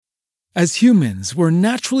As humans, we're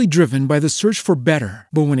naturally driven by the search for better.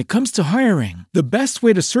 But when it comes to hiring, the best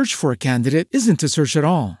way to search for a candidate isn't to search at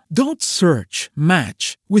all. Don't search,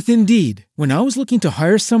 match with Indeed. When I was looking to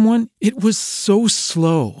hire someone, it was so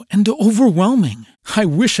slow and overwhelming. I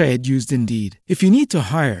wish I had used Indeed. If you need to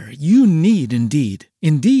hire, you need Indeed.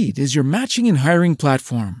 Indeed is your matching and hiring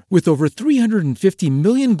platform with over 350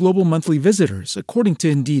 million global monthly visitors, according to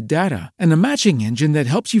Indeed data, and a matching engine that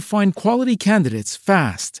helps you find quality candidates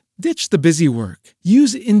fast. Ditch the busy work.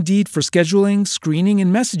 Use Indeed for scheduling, screening,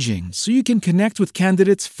 and messaging so you can connect with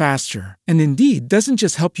candidates faster. And Indeed doesn't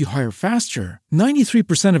just help you hire faster.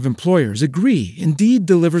 93% of employers agree Indeed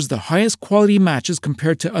delivers the highest quality matches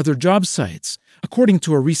compared to other job sites, according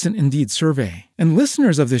to a recent Indeed survey. And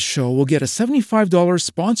listeners of this show will get a $75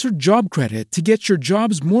 sponsored job credit to get your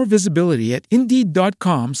jobs more visibility at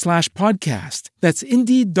Indeed.com/podcast. That's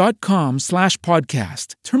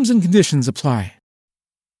Indeed.com/podcast. Terms and conditions apply.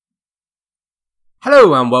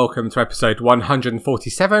 Hello and welcome to episode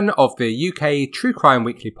 147 of the UK True Crime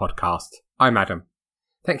Weekly podcast. I'm Adam.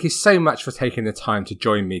 Thank you so much for taking the time to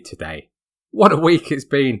join me today. What a week it's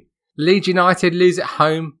been. Leeds United lose at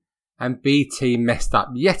home and BT messed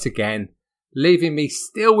up yet again, leaving me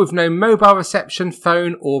still with no mobile reception,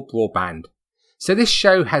 phone or broadband. So this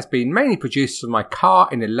show has been mainly produced from my car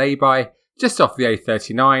in a lay-by just off the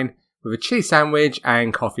A39 with a cheese sandwich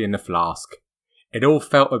and coffee in the flask. It all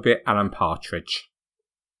felt a bit Alan Partridge.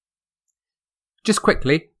 Just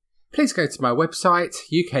quickly, please go to my website,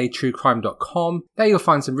 uktruecrime.com. There you'll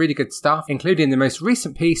find some really good stuff, including the most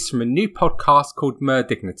recent piece from a new podcast called Murder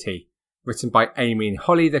Dignity, written by Amy and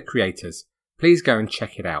Holly, the creators. Please go and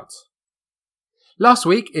check it out. Last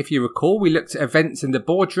week, if you recall, we looked at events in the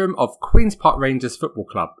boardroom of Queen's Park Rangers Football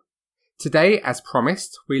Club. Today, as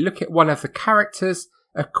promised, we look at one of the characters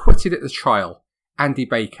acquitted at the trial, Andy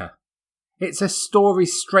Baker. It's a story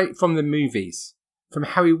straight from the movies, from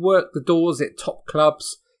how he worked the doors at top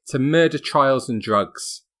clubs to murder trials and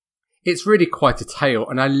drugs. It's really quite a tale,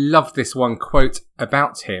 and I love this one quote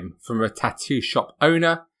about him from a tattoo shop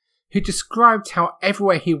owner who described how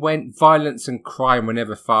everywhere he went, violence and crime were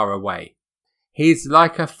never far away. He's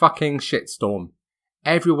like a fucking shitstorm.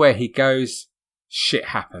 Everywhere he goes, shit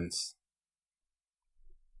happens.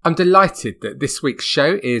 I'm delighted that this week's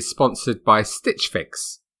show is sponsored by Stitch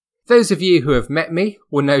Fix. Those of you who have met me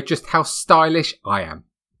will know just how stylish I am.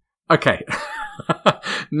 Okay,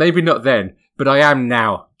 maybe not then, but I am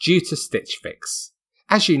now due to Stitch Fix.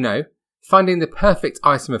 As you know, finding the perfect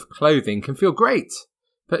item of clothing can feel great,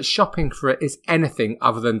 but shopping for it is anything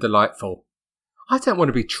other than delightful. I don't want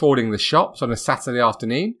to be trawling the shops on a Saturday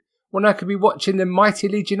afternoon when I could be watching the mighty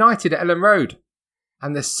Leeds United at Ellen Road.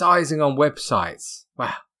 And the sizing on websites,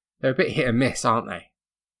 wow, they're a bit hit and miss, aren't they?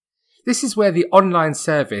 This is where the online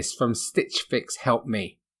service from Stitch Fix helped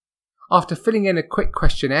me. After filling in a quick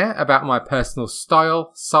questionnaire about my personal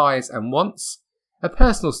style, size and wants, a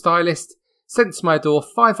personal stylist sent to my door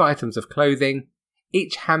 5 items of clothing,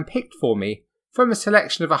 each hand-picked for me from a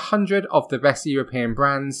selection of 100 of the best European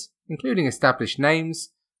brands, including established names,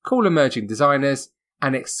 cool emerging designers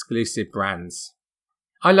and exclusive brands.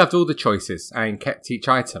 I loved all the choices and kept each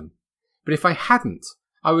item, but if I hadn't,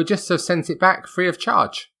 I would just have sent it back free of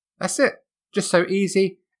charge. That's it. Just so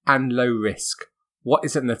easy and low risk. What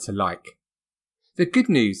isn't there to like? The good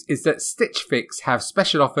news is that Stitch Fix have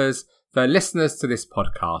special offers for listeners to this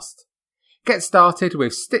podcast. Get started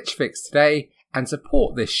with Stitch Fix today and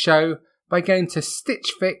support this show by going to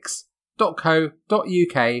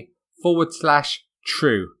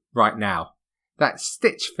stitchfix.co.uk/true right now. That's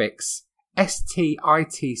Stitch Fix,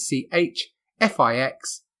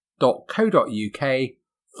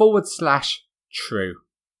 stitchfix.co.uk/true.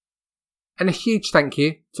 And a huge thank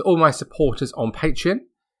you to all my supporters on Patreon,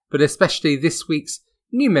 but especially this week's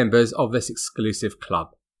new members of this exclusive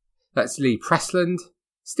club. That's Lee Pressland,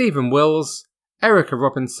 Stephen Wills, Erica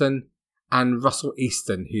Robinson, and Russell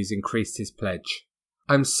Easton, who's increased his pledge.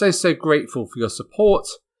 I'm so grateful for your support,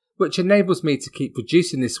 which enables me to keep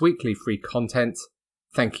producing this weekly free content.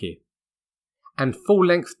 Thank you. And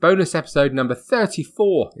full-length bonus episode number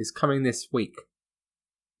 34 is coming this week.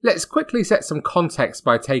 Let's quickly set some context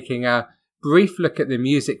by taking a brief look at the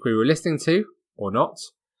music we were listening to, or not,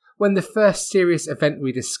 when the first serious event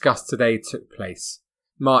we discussed today took place,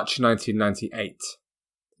 March 1998.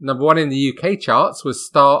 Number 1 in the UK charts was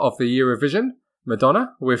star of the Eurovision,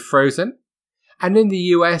 Madonna, with Frozen, and in the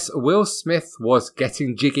US, Will Smith was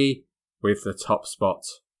Getting Jiggy with The Top Spot.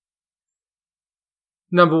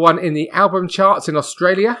 Number 1 in the album charts in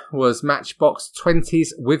Australia was Matchbox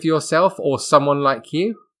 20's With Yourself or Someone Like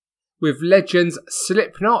You, with legends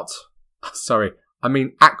Slipknot,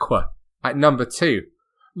 Aqua, at number 2,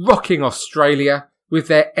 rocking Australia with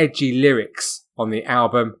their edgy lyrics on the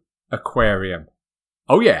album Aquarium.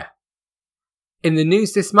 Oh yeah. In the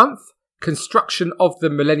news this month, construction of the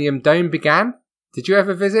Millennium Dome began. Did you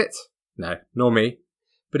ever visit? No, nor me.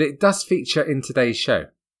 But it does feature in today's show.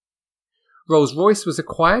 Rolls-Royce was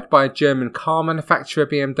acquired by a German car manufacturer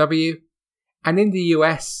BMW. And in the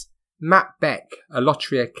US, Matt Beck, a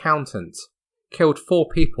lottery accountant, killed 4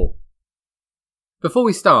 people. Before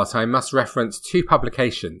we start, I must reference 2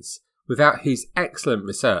 publications without whose excellent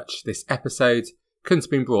research this episode couldn't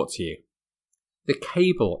have been brought to you. The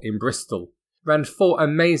Cable in Bristol ran 4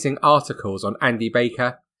 amazing articles on Andy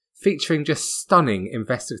Baker, featuring just stunning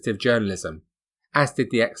investigative journalism, as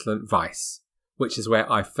did the excellent Vice, which is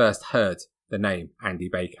where I first heard the name Andy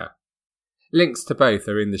Baker. Links to both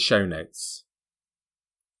are in the show notes.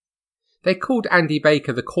 They called Andy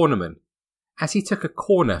Baker the cornerman, as he took a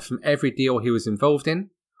corner from every deal he was involved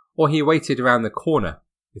in, or he waited around the corner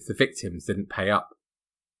if the victims didn't pay up.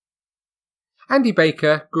 Andy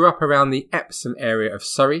Baker grew up around the Epsom area of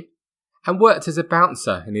Surrey and worked as a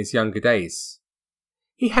bouncer in his younger days.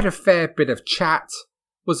 He had a fair bit of chat,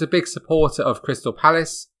 was a big supporter of Crystal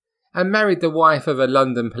Palace, and married the wife of a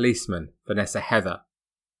London policeman, Vanessa Heather.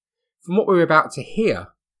 From what we're about to hear,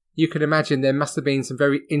 you can imagine there must have been some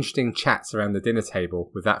very interesting chats around the dinner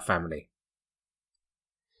table with that family.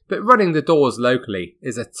 But running the doors locally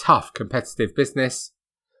is a tough competitive business,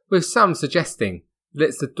 with some suggesting that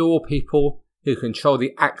it's the door people who control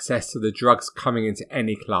the access to the drugs coming into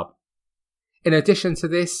any club. In addition to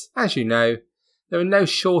this, as you know, there are no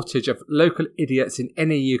shortage of local idiots in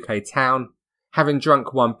any UK town, having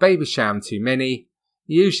drunk one Babycham too many,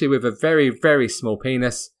 usually with a very, very small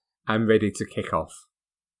penis, and ready to kick off.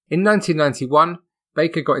 In 1991,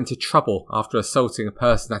 Baker got into trouble after assaulting a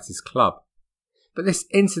person at his club. But this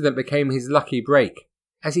incident became his lucky break,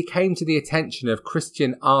 as he came to the attention of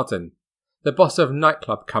Christian Arden, the boss of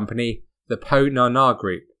nightclub company the Po Nana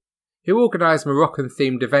Group, who organised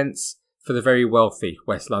Moroccan-themed events for the very wealthy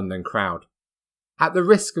West London crowd. At the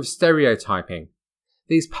risk of stereotyping,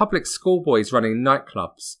 these public schoolboys running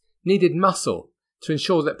nightclubs needed muscle to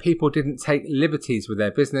ensure that people didn't take liberties with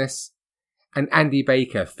their business, and Andy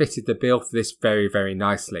Baker fitted the bill for this very, very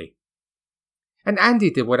nicely. And Andy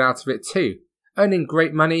did one out of it too, earning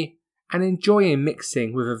great money and enjoying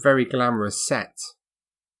mixing with a very glamorous set.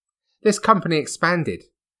 This company expanded,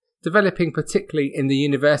 developing particularly in the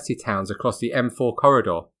university towns across the M4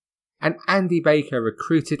 corridor, and Andy Baker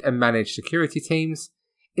recruited and managed security teams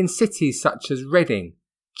in cities such as Reading,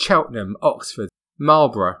 Cheltenham, Oxford,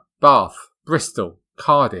 Marlborough, Bath, Bristol,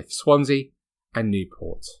 Cardiff, Swansea and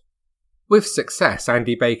Newport. With success,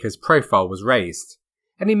 Andy Baker's profile was raised,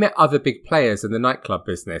 and he met other big players in the nightclub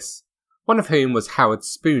business, one of whom was Howard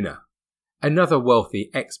Spooner, another wealthy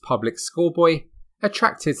ex-public schoolboy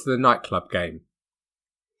attracted to the nightclub game.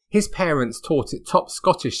 His parents taught at top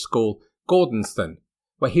Scottish school Gordonston,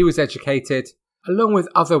 where he was educated, along with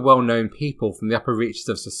other well-known people from the upper reaches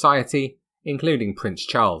of society, including Prince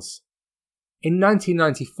Charles. In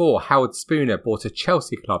 1994, Howard Spooner bought a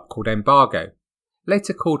Chelsea club called Embargo,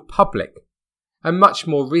 later called Public, and much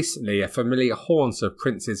more recently a familiar haunt of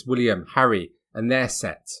Princes William, Harry and their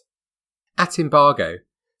set. At Embargo,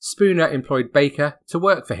 Spooner employed Baker to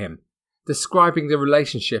work for him, describing the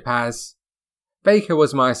relationship as, "Baker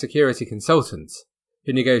was my security consultant,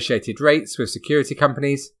 who negotiated rates with security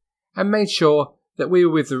companies and made sure that we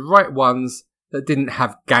were with the right ones that didn't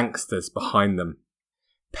have gangsters behind them."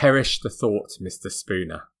 Perish the thought, Mr.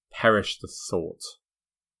 Spooner. Perish the thought.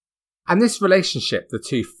 And this relationship the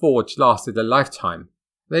two forged lasted a lifetime.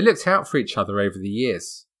 They looked out for each other over the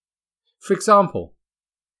years. For example,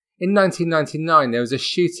 in 1999 there was a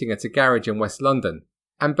shooting at a garage in West London,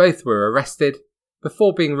 and both were arrested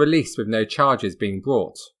before being released with no charges being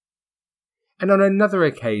brought. And on another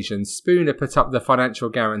occasion, Spooner put up the financial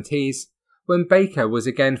guarantees when Baker was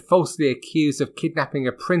again falsely accused of kidnapping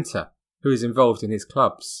a printer who was involved in his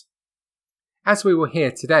clubs. As we will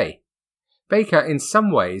hear today, Baker in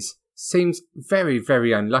some ways seems very,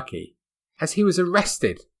 very unlucky, as he was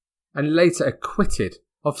arrested and later acquitted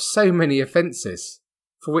of so many offences,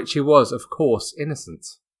 for which he was, of course, innocent.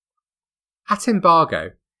 At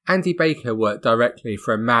Embargo, Andy Baker worked directly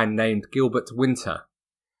for a man named Gilbert Winter,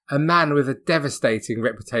 a man with a devastating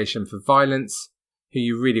reputation for violence who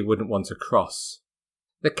you really wouldn't want to cross.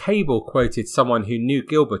 The Cable quoted someone who knew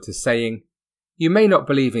Gilbert as saying, "You may not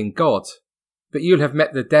believe in God, but you'll have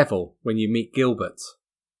met the devil when you meet Gilbert."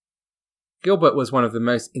 Gilbert was one of the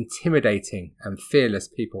most intimidating and fearless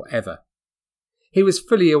people ever. He was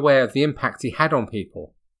fully aware of the impact he had on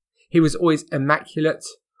people. He was always immaculate,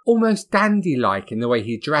 almost dandy-like in the way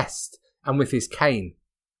he dressed and with his cane,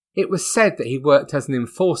 It was said that he worked as an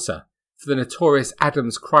enforcer for the notorious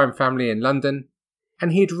Addams crime family in London,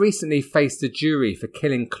 and he had recently faced a jury for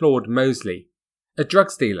killing Claude Mosley, a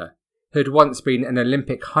drugs dealer who had once been an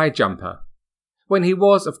Olympic high jumper, when he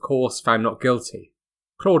was, of course, found not guilty.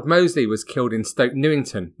 Claude Mosley was killed in Stoke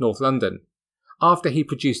Newington, North London, after he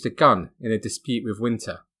produced a gun in a dispute with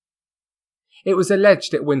Winter. It was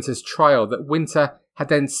alleged at Winter's trial that Winter had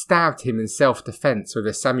then stabbed him in self-defence with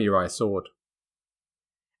a samurai sword.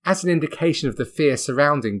 As an indication of the fear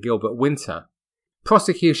surrounding Gilbert Winter,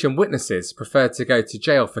 prosecution witnesses preferred to go to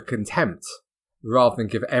jail for contempt rather than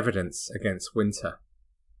give evidence against Winter.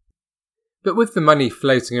 But with the money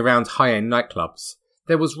floating around high-end nightclubs,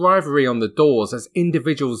 there was rivalry on the doors as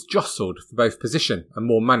individuals jostled for both position and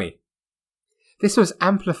more money. This was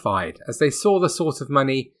amplified as they saw the sort of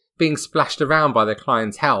money being splashed around by their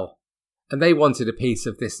clientele, and they wanted a piece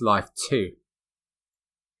of this life too.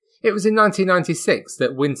 It was in 1996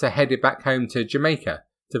 that Winter headed back home to Jamaica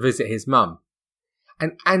to visit his mum,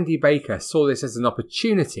 and Andy Baker saw this as an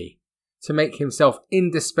opportunity to make himself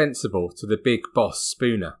indispensable to the big boss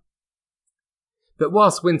Spooner. But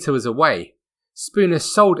whilst Winter was away, Spooner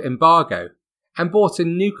sold Embargo and bought a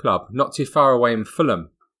new club not too far away in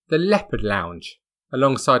Fulham, the Leopard Lounge,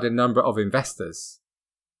 alongside a number of investors.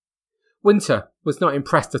 Winter was not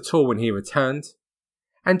impressed at all when he returned,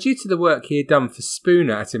 and due to the work he had done for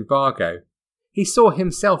Spooner at Embargo, he saw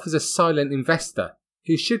himself as a silent investor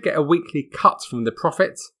who should get a weekly cut from the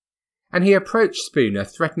profit, and he approached Spooner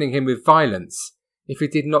threatening him with violence if he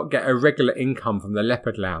did not get a regular income from the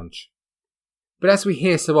Leopard Lounge. But as we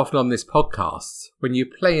hear so often on this podcast, when you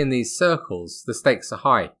play in these circles, the stakes are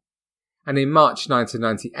high, and in March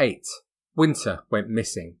 1998, Winter went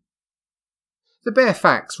missing. The bare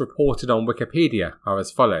facts reported on Wikipedia are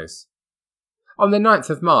as follows. On the 9th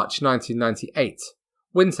of March 1998,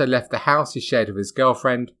 Winter left the house he shared with his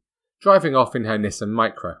girlfriend, driving off in her Nissan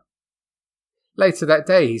Micra. Later that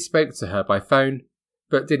day he spoke to her by phone,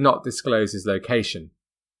 but did not disclose his location.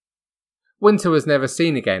 Winter was never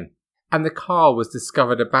seen again, and the car was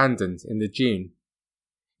discovered abandoned in the dune.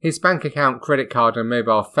 His bank account, credit card and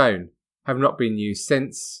mobile phone have not been used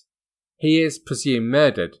since. He is presumed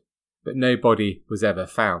murdered, but no body was ever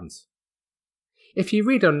found. If you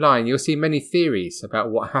read online, you'll see many theories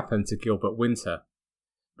about what happened to Gilbert Winter,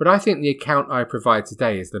 but I think the account I provide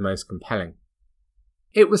today is the most compelling.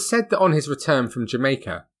 It was said that on his return from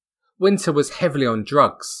Jamaica, Winter was heavily on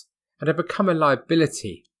drugs and had become a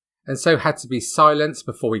liability, and so had to be silenced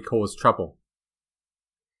before he caused trouble.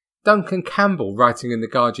 Duncan Campbell, writing in the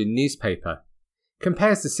Guardian newspaper,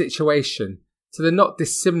 compares the situation to the not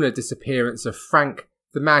dissimilar disappearance of Frank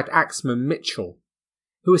the Mad Axeman Mitchell,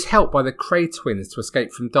 who was helped by the Kray twins to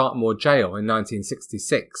escape from Dartmoor jail in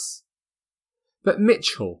 1966. But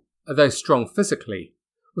Mitchell, although strong physically,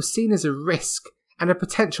 was seen as a risk and a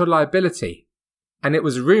potential liability, and it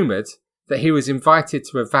was rumoured that he was invited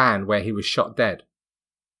to a van where he was shot dead.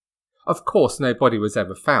 Of course, no body was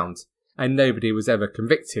ever found, and nobody was ever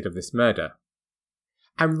convicted of this murder.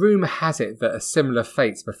 And rumour has it that a similar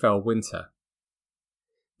fate befell Winter.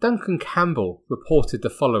 Duncan Campbell reported the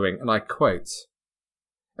following, and I quote,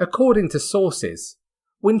 "According to sources,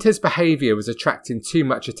 Winter's behaviour was attracting too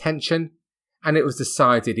much attention, and it was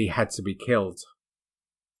decided he had to be killed.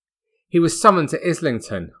 He was summoned to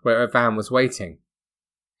Islington, where a van was waiting.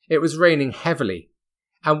 It was raining heavily,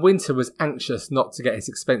 and Winter was anxious not to get his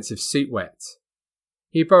expensive suit wet.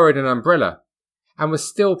 He borrowed an umbrella, and was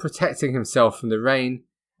still protecting himself from the rain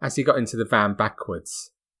as he got into the van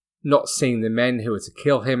backwards, not seeing the men who were to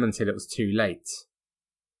kill him until it was too late.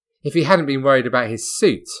 If he hadn't been worried about his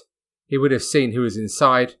suit, he would have seen who was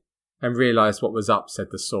inside and realised what was up,"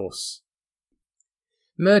 said the source.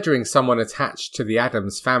 Murdering someone attached to the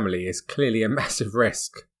Addams family is clearly a massive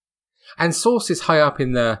risk, and sources high up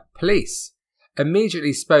in the police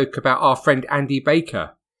immediately spoke about our friend Andy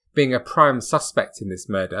Baker being a prime suspect in this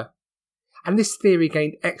murder, and this theory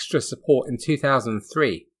gained extra support in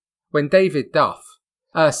 2003 when David Duff,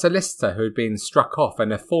 a solicitor who had been struck off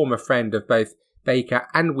and a former friend of both Baker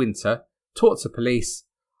and Winter, talked to police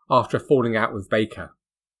after a falling out with Baker.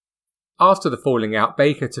 After the falling out,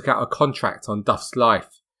 Baker took out a contract on Duff's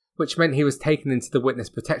life, which meant he was taken into the witness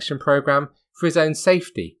protection programme for his own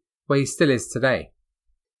safety, where he still is today.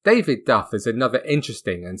 David Duff is another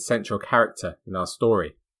interesting and central character in our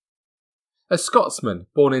story. A Scotsman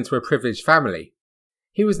born into a privileged family,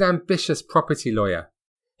 he was an ambitious property lawyer,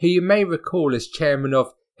 who you may recall as chairman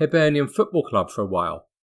of Hibernian Football Club for a while,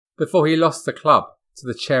 before he lost the club to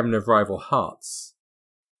the chairman of rival Hearts.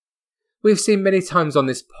 We've seen many times on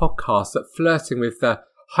this podcast that flirting with the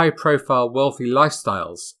high-profile wealthy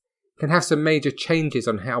lifestyles can have some major changes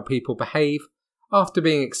on how people behave after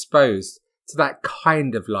being exposed to that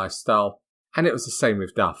kind of lifestyle, and it was the same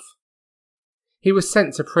with Duff. He was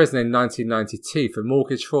sent to prison in 1992 for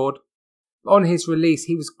mortgage fraud, but on his release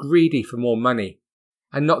he was greedy for more money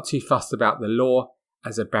and not too fussed about the law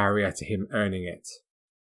as a barrier to him earning it.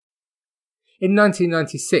 In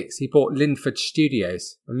 1996 he bought Linford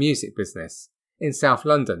Studios, a music business, in South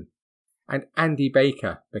London, and Andy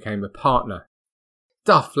Baker became a partner.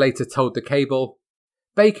 Duff later told The Cable,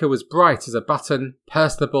 "Baker was bright as a button,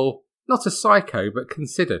 personable, not a psycho but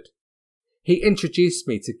considered. He introduced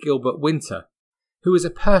me to Gilbert Winter, who was a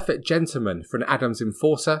perfect gentleman for an Adams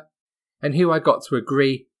enforcer, and who I got to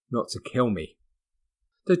agree not to kill me."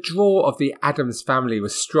 The draw of the Adams family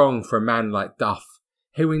was strong for a man like Duff,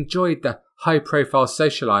 who enjoyed the high-profile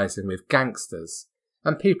socialising with gangsters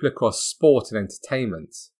and people across sport and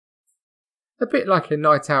entertainment. A bit like a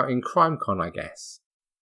night out in CrimeCon, I guess.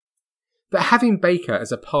 But having Baker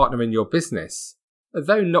as a partner in your business,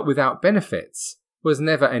 though not without benefits, was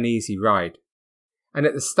never an easy ride. And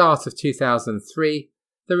at the start of 2003,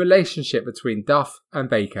 the relationship between Duff and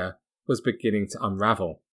Baker was beginning to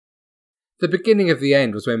unravel. The beginning of the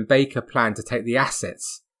end was when Baker planned to take the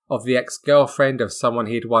assets of the ex-girlfriend of someone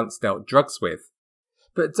he had once dealt drugs with,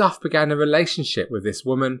 but Duff began a relationship with this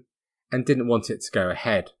woman and didn't want it to go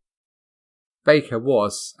ahead. Baker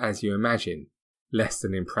was, as you imagine, less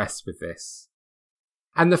than impressed with this.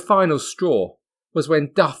 And the final straw was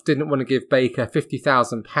when Duff didn't want to give Baker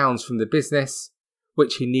 £50,000 from the business,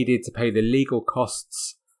 which he needed to pay the legal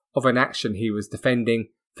costs of an action he was defending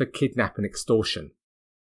for kidnap and extortion.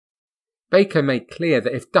 Baker made clear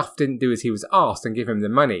that if Duff didn't do as he was asked and give him the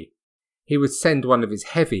money, he would send one of his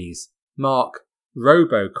heavies, Mark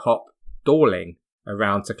RoboCop Dorling,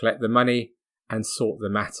 around to collect the money and sort the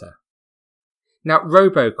matter. Now,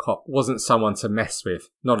 RoboCop wasn't someone to mess with,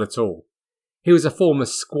 not at all. He was a former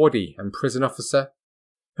squaddy and prison officer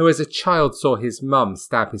who as a child saw his mum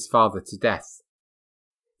stab his father to death.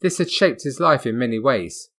 This had shaped his life in many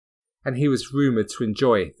ways, and he was rumoured to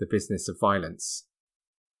enjoy the business of violence.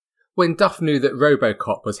 When Duff knew that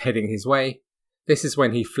RoboCop was heading his way, this is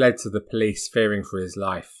when he fled to the police fearing for his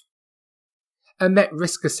life. A Met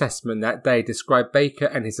risk assessment that day described Baker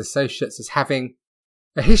and his associates as having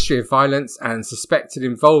a history of violence and suspected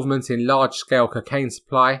involvement in large-scale cocaine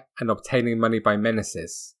supply and obtaining money by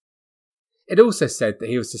menaces. It also said that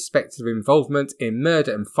he was suspected of involvement in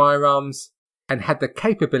murder and firearms and had the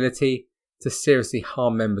capability to seriously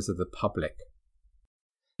harm members of the public.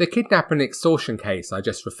 The kidnap and extortion case I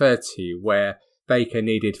just referred to, where Baker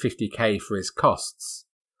needed $50,000 for his costs,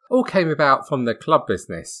 all came about from the club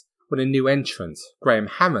business when a new entrant, Graham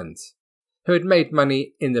Hammond, who had made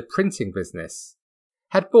money in the printing business,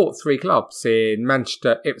 had bought 3 clubs in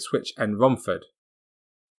Manchester, Ipswich and Romford.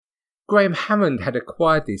 Graham Hammond had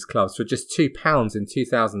acquired these clubs for just £2 in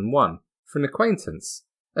 2001 from an acquaintance,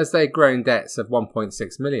 as they had grown debts of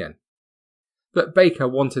 £1.6 million. But Baker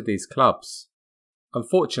wanted these clubs.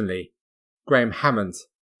 Unfortunately, Graham Hammond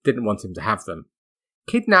didn't want him to have them.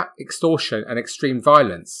 Kidnap, extortion and extreme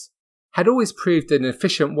violence had always proved an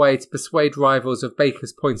efficient way to persuade rivals of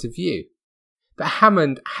Baker's point of view, but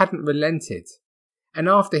Hammond hadn't relented, and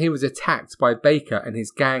after he was attacked by Baker and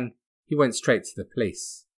his gang, he went straight to the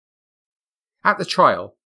police. At the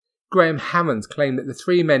trial, Graham Hammond claimed that the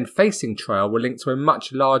 3 men facing trial were linked to a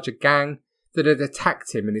much larger gang that had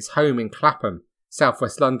attacked him in his home in Clapham,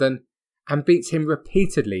 southwest London, and beat him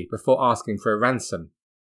repeatedly before asking for a ransom.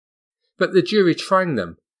 But the jury trying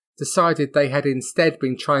them decided they had instead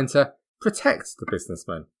been trying to protect the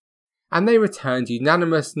businessman, and they returned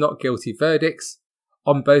unanimous not guilty verdicts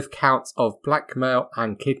on both counts of blackmail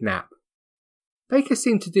and kidnap. Baker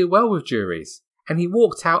seemed to do well with juries, and he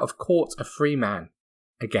walked out of court a free man,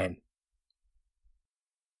 again.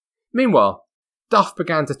 Meanwhile, Duff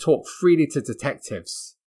began to talk freely to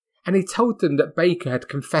detectives, and he told them that Baker had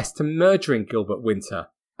confessed to murdering Gilbert Winter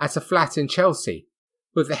at a flat in Chelsea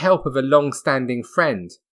with the help of a long-standing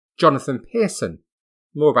friend, Jonathan Pearson,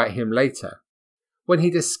 more about him later, when he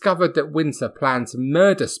discovered that Winter planned to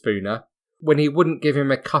murder Spooner when he wouldn't give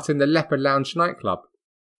him a cut in the Leopard Lounge nightclub.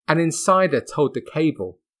 An insider told The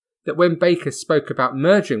Cable that when Baker spoke about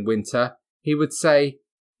murdering Winter, he would say,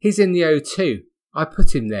 "He's in the O2, I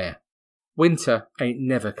put him there. Winter ain't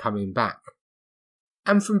never coming back."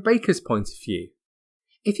 And from Baker's point of view,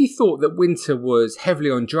 if he thought that Winter was heavily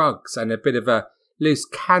on drugs and a bit of a loose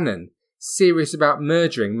cannon, serious about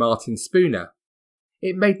murdering Martin Spooner,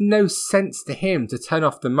 it made no sense to him to turn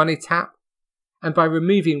off the money tap, and by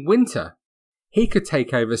removing Winter, he could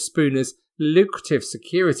take over Spooner's lucrative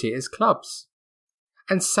security at his clubs.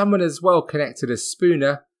 And someone as well connected as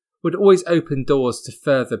Spooner would always open doors to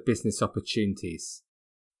further business opportunities.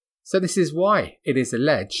 So this is why it is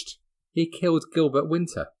alleged he killed Gilbert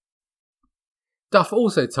Winter. Duff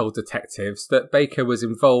also told detectives that Baker was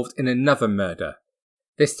involved in another murder,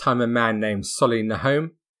 this time a man named Solly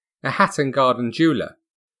Nahome, a Hatton Garden jeweller,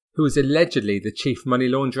 who was allegedly the chief money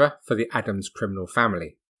launderer for the Adams criminal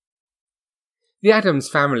family. The Adams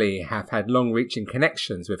family have had long-reaching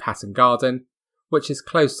connections with Hatton Garden, which is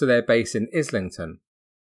close to their base in Islington,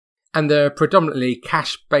 and their predominantly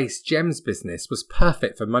cash-based gems business was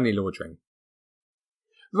perfect for money laundering.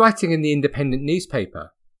 Writing in the Independent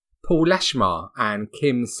newspaper, Paul Lashmar and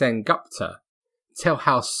Kim Sen-Gupta tell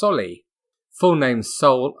how Solly, full name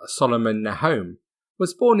Sol Solomon Nahome,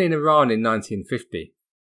 was born in Iran in 1950.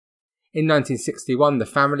 In 1961, the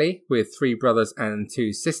family, with 3 brothers and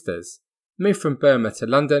 2 sisters, moved from Burma to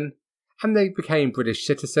London, and they became British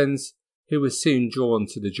citizens who were soon drawn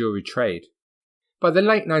to the jewellery trade. By the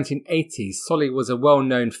late 1980s, Solly was a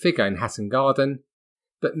well-known figure in Hatton Garden,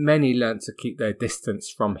 but many learnt to keep their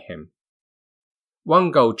distance from him.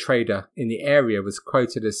 One gold trader in the area was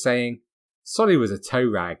quoted as saying, "Solly was a toe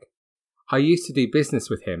rag. I used to do business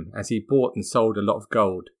with him as he bought and sold a lot of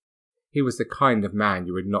gold. He was the kind of man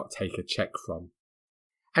you would not take a cheque from."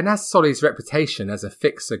 And as Solly's reputation as a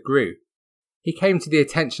fixer grew, he came to the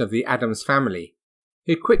attention of the Adams family,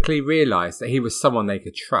 who quickly realised that he was someone they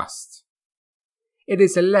could trust. It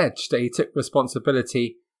is alleged that he took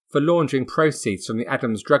responsibility for laundering proceeds from the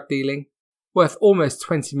Adams drug dealing, worth almost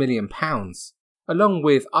 £20 million, along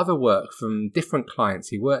with other work from different clients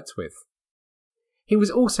he worked with. He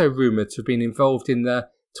was also rumoured to have been involved in the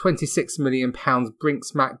 £26 million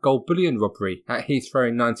Brinks-Mac gold bullion robbery at Heathrow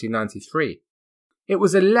in 1993. It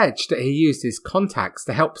was alleged that he used his contacts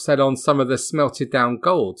to help sell on some of the smelted down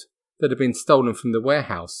gold that had been stolen from the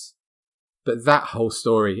warehouse. But that whole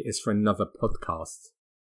story is for another podcast.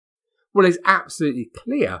 What is absolutely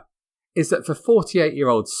clear is that for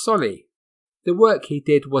 48-year-old Solly, the work he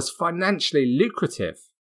did was financially lucrative,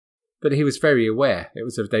 but he was very aware it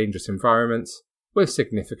was a dangerous environment with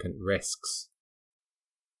significant risks.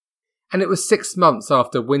 And it was 6 months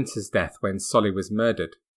after Winter's death when Solly was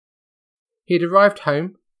murdered. He had arrived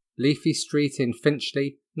home, Leafy Street in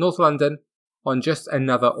Finchley, North London, on just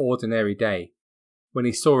another ordinary day, when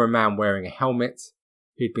he saw a man wearing a helmet,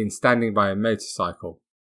 who'd been standing by a motorcycle,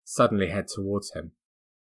 suddenly head towards him.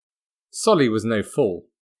 Solly was no fool,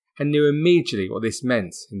 and knew immediately what this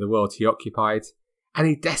meant in the world he occupied, and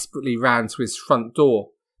he desperately ran to his front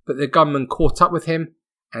door, but the gunman caught up with him,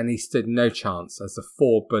 and he stood no chance as the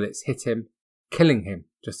 4 bullets hit him, killing him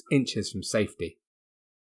just inches from safety.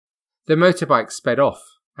 The motorbike sped off,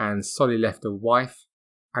 and Solly left a wife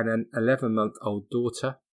and an 11-month-old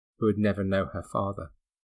daughter who would never know her father.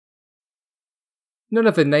 None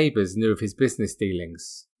of the neighbours knew of his business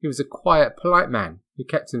dealings. He was a quiet, polite man who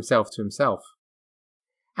kept himself to himself.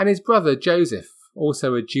 And his brother Joseph,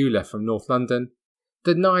 also a jeweller from North London,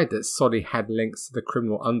 denied that Solly had links to the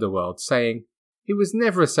criminal underworld, saying he was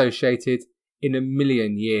never associated in a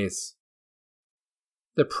million years.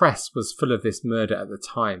 The press was full of this murder at the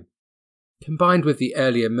time. Combined with the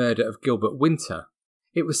earlier murder of Gilbert Winter,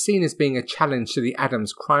 it was seen as being a challenge to the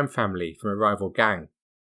Adams crime family from a rival gang.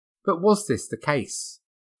 But was this the case?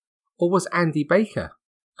 Or was Andy Baker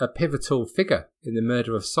a pivotal figure in the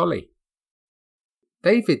murder of Solly?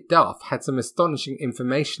 David Duff had some astonishing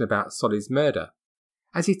information about Solly's murder,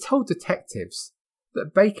 as he told detectives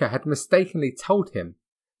that Baker had mistakenly told him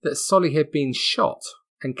that Solly had been shot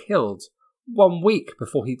and killed 1 week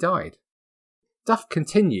before he died. Duff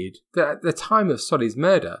continued that at the time of Solly's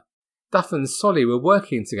murder, Duff and Solly were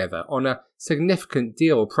working together on a significant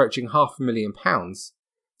deal approaching £500,000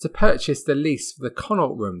 to purchase the lease for the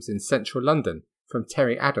Connaught Rooms in central London from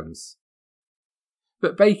Terry Adams.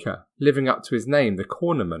 But Baker, living up to his name, the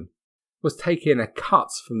cornerman, was taking a cut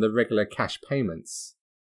from the regular cash payments.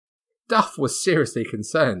 Duff was seriously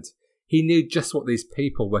concerned. He knew just what these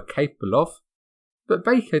people were capable of, but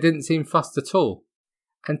Baker didn't seem fussed at all,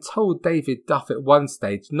 and told David Duff at one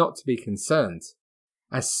stage not to be concerned,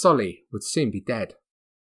 as Solly would soon be dead.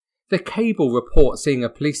 The Cable report seeing a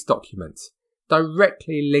police document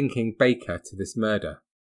directly linking Baker to this murder.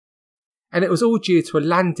 And it was all due to a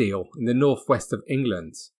land deal in the northwest of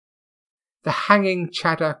England. The Hanging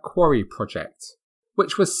Chadder Quarry project,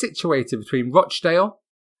 which was situated between Rochdale,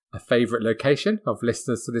 a favourite location of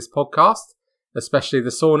listeners to this podcast, especially the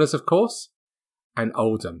Sauners of course, and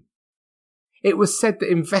Oldham. It was said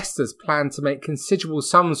that investors planned to make considerable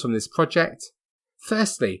sums from this project,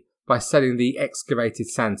 firstly by selling the excavated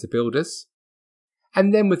sand to builders,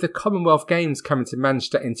 and then with the Commonwealth Games coming to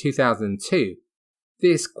Manchester in 2002,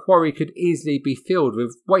 this quarry could easily be filled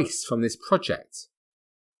with waste from this project.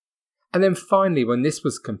 And then finally, when this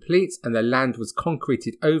was complete and the land was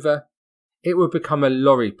concreted over, it would become a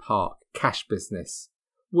lorry park cash business,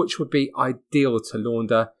 which would be ideal to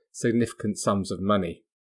launder significant sums of money.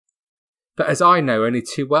 But as I know only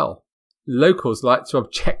too well, locals like to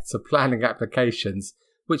object to planning applications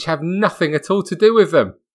which have nothing at all to do with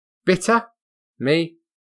them. Bitter? Me?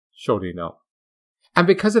 Surely not. And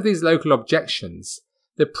because of these local objections,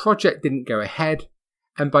 the project didn't go ahead,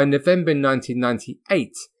 and by November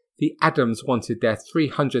 1998, the Adams wanted their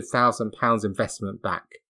 £300,000 investment back.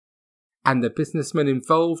 And the businessman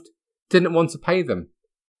involved didn't want to pay them,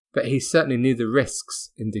 but he certainly knew the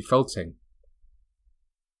risks in defaulting.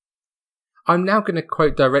 I'm now going to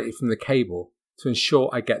quote directly from the cable to ensure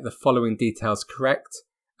I get the following details correct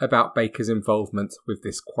about Baker's involvement with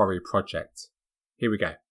this quarry project. Here we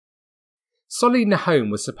go. Solly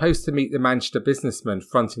Nahome was supposed to meet the Manchester businessman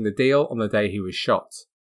fronting the deal on the day he was shot.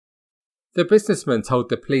 The businessman told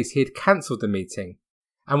the police he had cancelled the meeting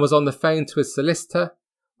and was on the phone to his solicitor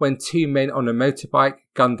when two men on a motorbike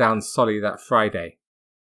gunned down Solly that Friday.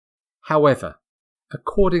 However,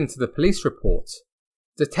 according to the police report,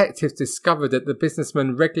 detectives discovered that the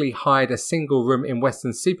businessman regularly hired a single room in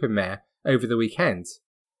Weston-super-Mare over the weekend,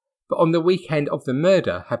 but on the weekend of the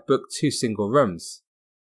murder had booked 2 single rooms.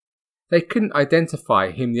 They couldn't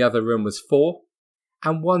identify whom the other room was for,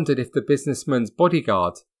 and wondered if the businessman's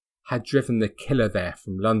bodyguard had driven the killer there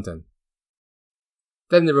from London.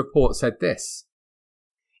 Then the report said this: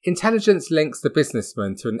 intelligence links the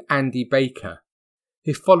businessman to an Andy Baker,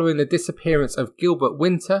 who following the disappearance of Gilbert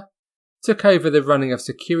Winter, took over the running of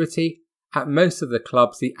security at most of the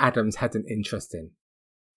clubs the Adams had an interest in.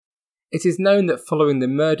 It is known that following the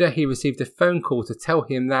murder he received a phone call to tell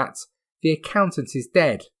him that the accountant is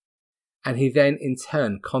dead, and he then in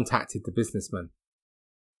turn contacted the businessman.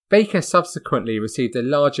 Baker subsequently received a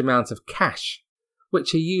large amount of cash,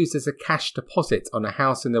 which he used as a cash deposit on a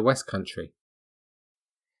house in the West Country.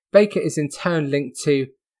 Baker is in turn linked to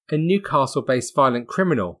a Newcastle-based violent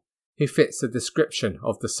criminal who fits the description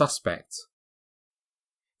of the suspect.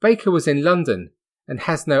 Baker was in London and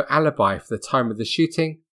has no alibi for the time of the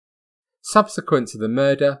shooting. Subsequent to the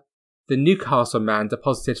murder, the Newcastle man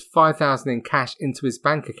deposited $5,000 in cash into his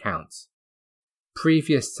bank account.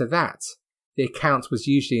 Previous to that, the account was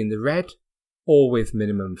usually in the red or with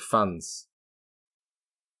minimum funds.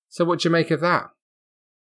 So what do you make of that?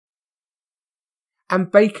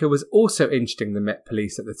 And Baker was also injuring the Met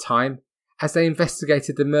Police at the time as they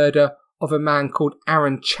investigated the murder of a man called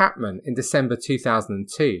Aaron Chapman in December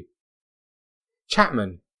 2002.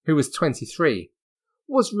 Chapman, who was 23,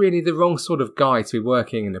 was really the wrong sort of guy to be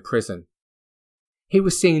working in a prison. He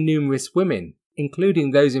was seeing numerous women,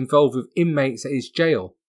 including those involved with inmates at his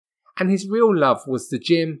jail, and his real love was the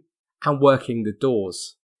gym and working the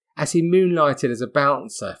doors, as he moonlighted as a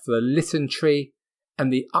bouncer for the Lytton Tree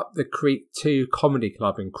and the Up the Creek 2 comedy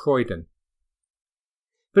club in Croydon.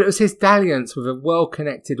 But it was his dalliance with a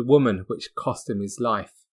well-connected woman which cost him his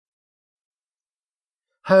life.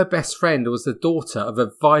 Her best friend was the daughter of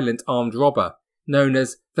a violent armed robber known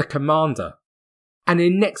as the Commander, and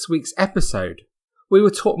in next week's episode we will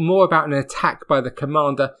talk more about an attack by the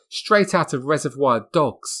Commander straight out of Reservoir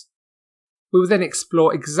Dogs. We will then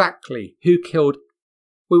explore exactly who killed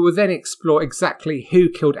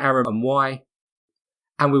Aaron and why,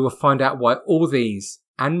 and we will find out why all these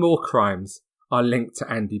and more crimes are linked to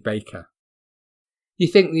Andy Baker. You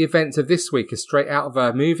think the events of this week are straight out of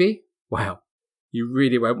a movie? Well, you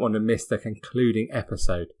really won't want to miss the concluding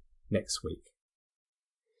episode next week.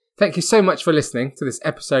 Thank you so much for listening to this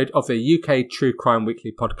episode of the UK True Crime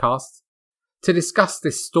Weekly podcast. To discuss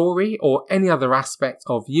this story or any other aspect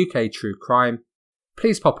of UK true crime,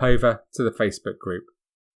 please pop over to the Facebook group.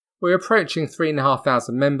 We're approaching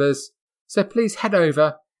 3,500 members, so please head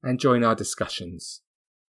over and join our discussions.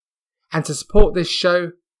 And to support this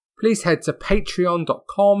show, please head to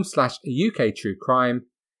patreon.com/UKTrueCrime,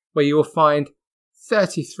 where you will find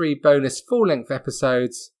 33 bonus full-length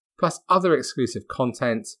episodes, plus other exclusive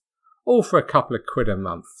content, all for a couple of quid a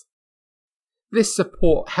month. This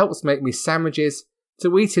support helps make me sandwiches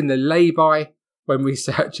to eat in the lay-by when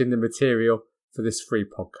researching the material for this free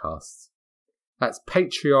podcast. That's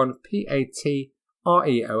Patreon,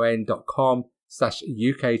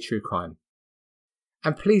 patreon.com/UKTrueCrime.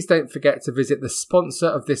 And please don't forget to visit the sponsor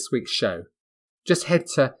of this week's show. Just head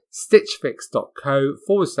to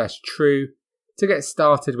stitchfix.co/true to get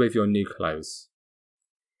started with your new clothes.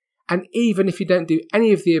 And even if you don't do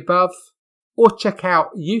any of the above, or check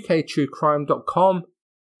out uktruecrime.com,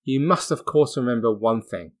 you must of course remember one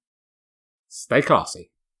thing: stay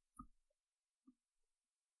classy.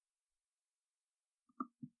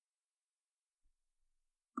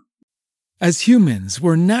 As humans,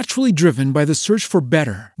 we're naturally driven by the search for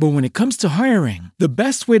better. But when it comes to hiring, the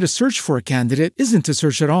best way to search for a candidate isn't to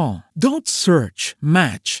search at all. Don't search,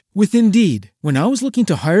 match with Indeed. When I was looking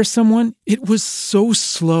to hire someone, it was so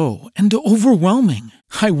slow and overwhelming.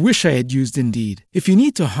 I wish I had used Indeed. If you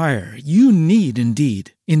need to hire, you need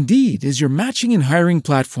Indeed. Indeed is your matching and hiring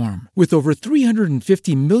platform with over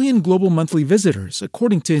 350 million global monthly visitors,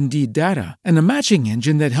 according to Indeed data, and a matching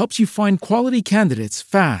engine that helps you find quality candidates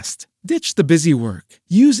fast. Ditch the busy work.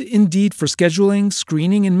 Use Indeed for scheduling,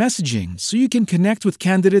 screening, and messaging so you can connect with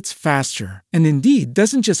candidates faster. And Indeed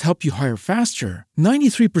doesn't just help you hire faster.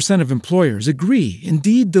 93% of employers agree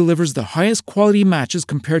Indeed delivers the highest quality matches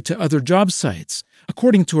compared to other job sites,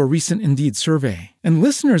 according to a recent Indeed survey. And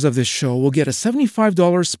listeners of this show will get a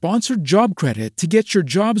 $75 sponsored job credit to get your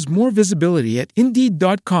jobs more visibility at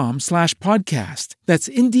Indeed.com/podcast. That's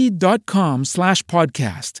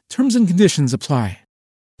Indeed.com/podcast. Terms and conditions apply.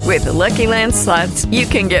 With the Lucky Land Slots, you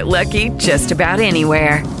can get lucky just about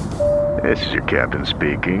anywhere. This is your captain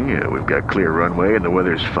speaking. We've got clear runway and the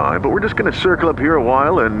weather's fine, but we're just going to circle up here a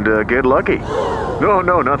while and get lucky.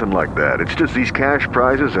 No, nothing like that. It's just these cash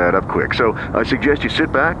prizes add up quick. So I suggest you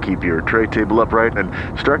sit back, keep your tray table upright, and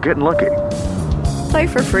start getting lucky. Play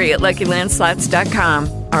for free at LuckyLandSlots.com.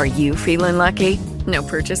 Are you feeling lucky? No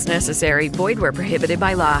purchase necessary. Void where prohibited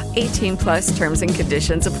by law. 18+ terms and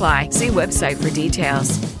conditions apply. See website for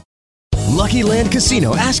details. Lucky Land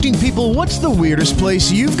Casino, asking people, what's the weirdest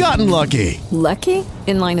place you've gotten lucky? Lucky?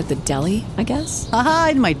 In line at the deli, I guess? Aha,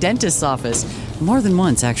 in my dentist's office. More than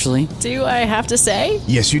once, actually. Do I have to say?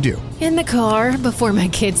 Yes, you do. In the car before my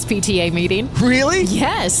kids' PTA meeting. Really?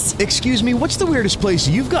 Yes. Excuse me, what's the weirdest place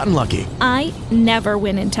you've gotten lucky? I never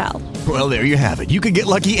win and tell. Well, there you have it. You can get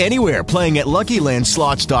lucky anywhere, playing at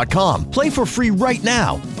LuckyLandSlots.com. Play for free right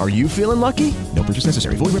now. Are you feeling lucky? No purchase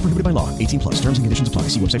necessary. Void where prohibited by law. 18+. Terms and conditions apply.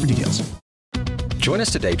 See website for details. Join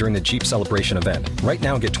us today during the Jeep Celebration event. Right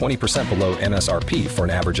now, get 20% below MSRP for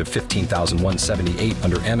an average of $15,178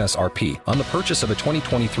 under MSRP on the purchase of a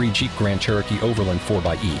 2023 Jeep Grand Cherokee Overland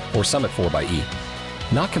 4xE or Summit 4xE.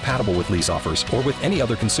 Not compatible with lease offers or with any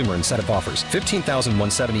other consumer incentive offers.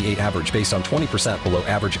 $15,178 average based on 20% below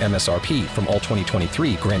average MSRP from all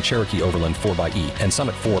 2023 Grand Cherokee Overland 4xE and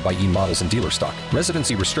Summit 4xE models in dealer stock.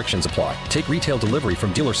 Residency restrictions apply. Take retail delivery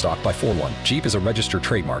from dealer stock by 4/1. Jeep is a registered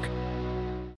trademark.